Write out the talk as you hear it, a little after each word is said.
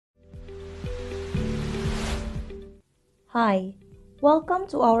Hi, welcome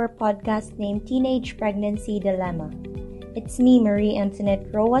to our podcast named Teenage Pregnancy Dilemma. It's me, Marie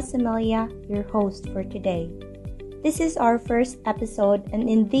Antoinette Roas Amelia, your host for today. This is our first episode, and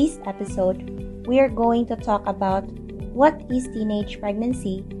in this episode, we are going to talk about what is teenage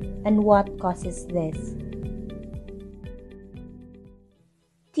pregnancy and what causes this.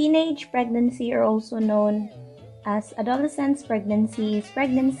 Teenage pregnancy, or also known as adolescence pregnancy, is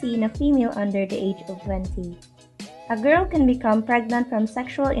pregnancy in a female under the age of 20. A girl can become pregnant from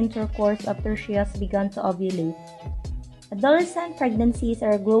sexual intercourse after she has begun to ovulate. Adolescent pregnancies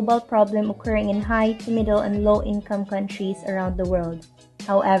are a global problem occurring in high to middle and low-income countries around the world.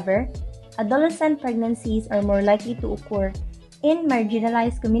 However, adolescent pregnancies are more likely to occur in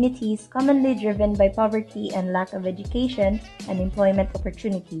marginalized communities commonly driven by poverty and lack of education and employment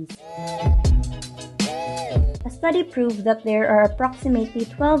opportunities. A study proved that there are approximately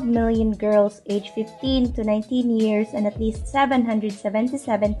 12 million girls aged 15 to 19 years and at least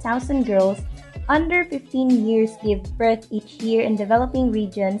 777,000 girls under 15 years give birth each year in developing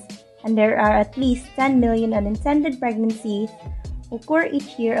regions, and there are at least 10 million unintended pregnancies occur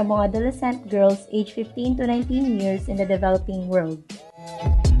each year among adolescent girls aged 15 to 19 years in the developing world.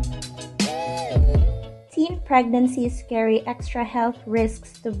 Teen pregnancies carry extra health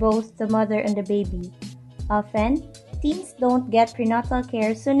risks to both the mother and the baby. Often, teens don't get prenatal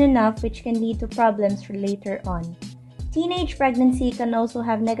care soon enough, which can lead to problems later on. Teenage pregnancy can also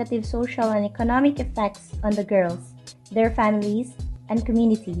have negative social and economic effects on the girls, their families, and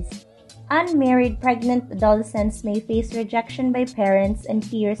communities. Unmarried pregnant adolescents may face rejection by parents and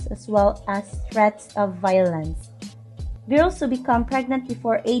peers as well as threats of violence. Girls who become pregnant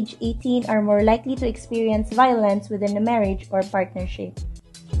before age 18 are more likely to experience violence within a marriage or partnership.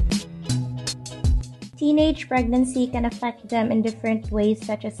 Teenage pregnancy can affect them in different ways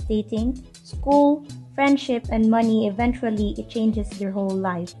such as dating, school, friendship, and money. Eventually, it changes their whole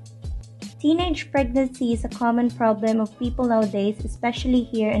life. Teenage pregnancy is a common problem of people nowadays, especially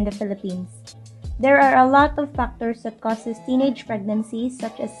here in the Philippines. There are a lot of factors that causes teenage pregnancies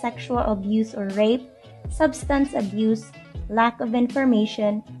such as sexual abuse or rape, substance abuse, lack of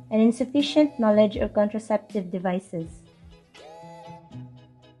information, and insufficient knowledge of contraceptive devices.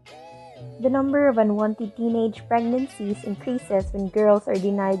 The number of unwanted teenage pregnancies increases when girls are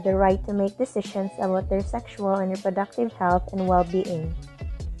denied the right to make decisions about their sexual and reproductive health and well-being.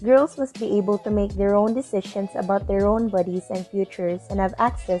 Girls must be able to make their own decisions about their own bodies and futures and have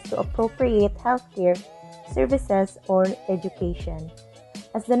access to appropriate healthcare services or education.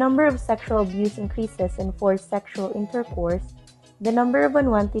 As the number of sexual abuse increases and forced sexual intercourse, the number of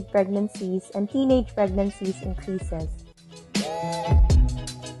unwanted pregnancies and teenage pregnancies increases.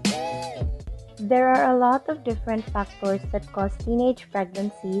 There are a lot of different factors that cause teenage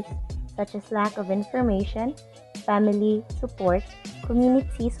pregnancies, such as lack of information, family support,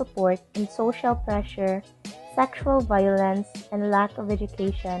 community support, and social pressure, sexual violence, and lack of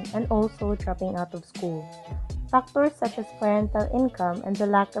education, and also dropping out of school. Factors such as parental income and the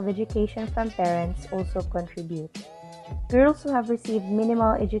lack of education from parents also contribute. Girls who have received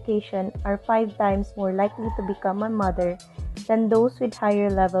minimal education are 5 times more likely to become a mother than those with higher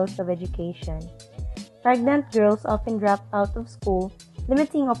levels of education. Pregnant girls often drop out of school,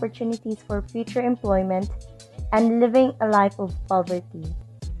 limiting opportunities for future employment and living a life of poverty.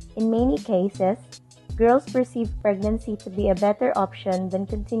 In many cases, girls perceive pregnancy to be a better option than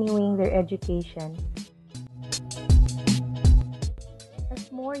continuing their education.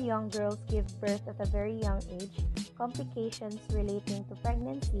 As more young girls give birth at a very young age, complications relating to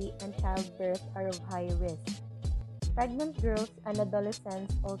pregnancy and childbirth are of high risk. Pregnant girls and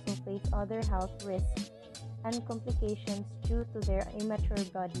adolescents also face other health risks and complications due to their immature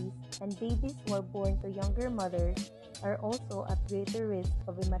bodies, and babies who are born to younger mothers are also at greater risk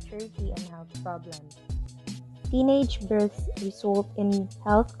of immaturity and health problems. Teenage births result in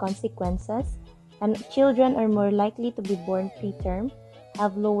health consequences, and children are more likely to be born preterm,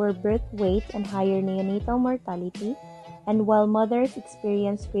 have lower birth weight and higher neonatal mortality, and while mothers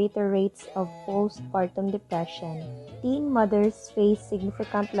experience greater rates of postpartum depression. Teen mothers face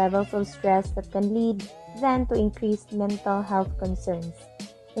significant levels of stress that can lead them to increased mental health concerns.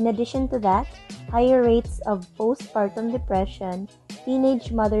 In addition to that, higher rates of postpartum depression,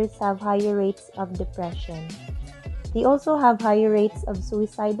 teenage mothers have higher rates of depression. They also have higher rates of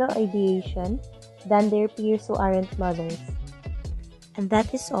suicidal ideation than their peers who aren't mothers. And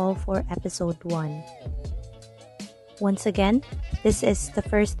that is all for episode 1. Once again, this is the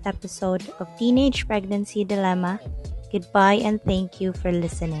first episode of Teenage Pregnancy Dilemma. Goodbye and thank you for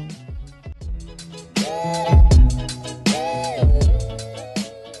listening.